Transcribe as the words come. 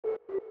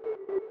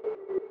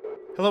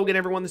Hello again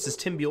everyone, this is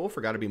Tim Buell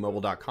for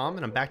GottaBeMobile.com,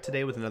 and I'm back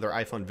today with another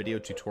iPhone video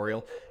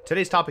tutorial.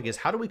 Today's topic is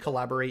how do we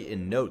collaborate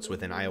in Notes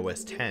within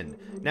iOS 10.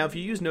 Now if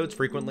you use Notes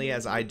frequently,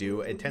 as I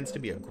do, it tends to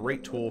be a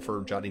great tool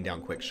for jotting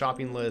down quick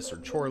shopping lists or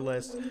chore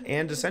lists,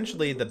 and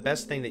essentially the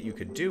best thing that you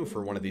could do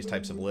for one of these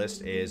types of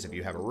lists is if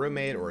you have a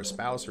roommate or a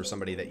spouse or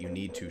somebody that you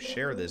need to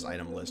share this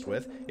item list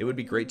with, it would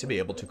be great to be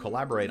able to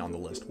collaborate on the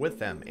list with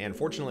them. And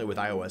fortunately with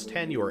iOS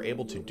 10 you are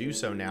able to do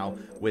so now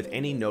with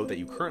any note that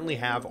you currently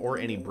have or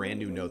any brand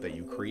new note that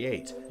you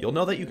create. You'll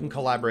know that you can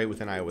collaborate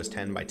within iOS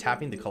 10 by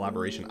tapping the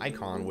collaboration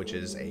icon, which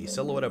is a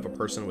silhouette of a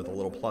person with a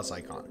little plus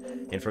icon.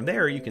 And from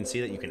there, you can see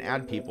that you can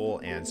add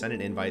people and send an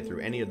invite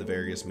through any of the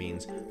various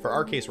means. For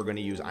our case, we're going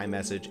to use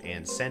iMessage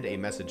and send a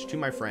message to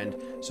my friend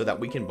so that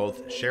we can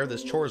both share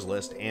this chores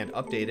list and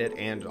update it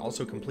and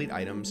also complete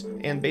items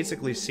and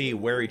basically see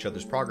where each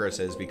other's progress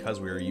is because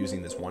we are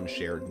using this one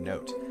shared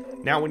note.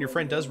 Now, when your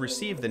friend does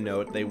receive the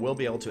note, they will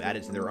be able to add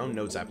it to their own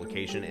Notes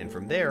application, and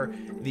from there,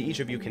 each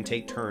of you can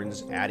take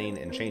turns adding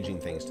and changing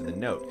things to the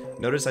note.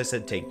 Notice I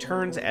said take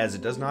turns, as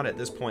it does not at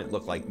this point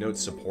look like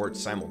Notes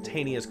supports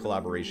simultaneous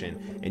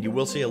collaboration, and you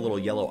will see a little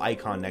yellow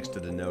icon next to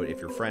the note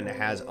if your friend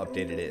has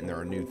updated it and there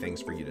are new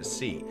things for you to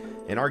see.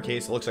 In our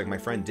case, it looks like my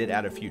friend did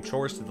add a few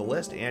chores to the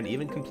list and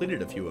even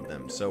completed a few of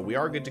them, so we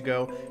are good to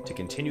go to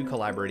continue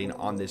collaborating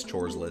on this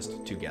chores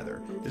list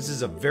together. This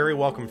is a very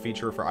welcome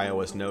feature for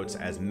iOS Notes,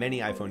 as many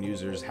iPhone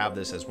users have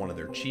this as one of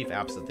their chief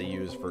apps that they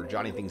use for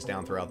jotting things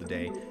down throughout the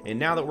day, and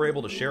now that we're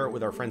able to share it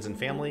with our friends and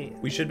family,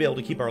 we should be able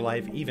to keep our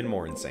life even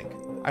more in sync.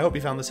 I hope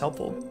you found this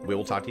helpful. We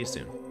will talk to you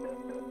soon.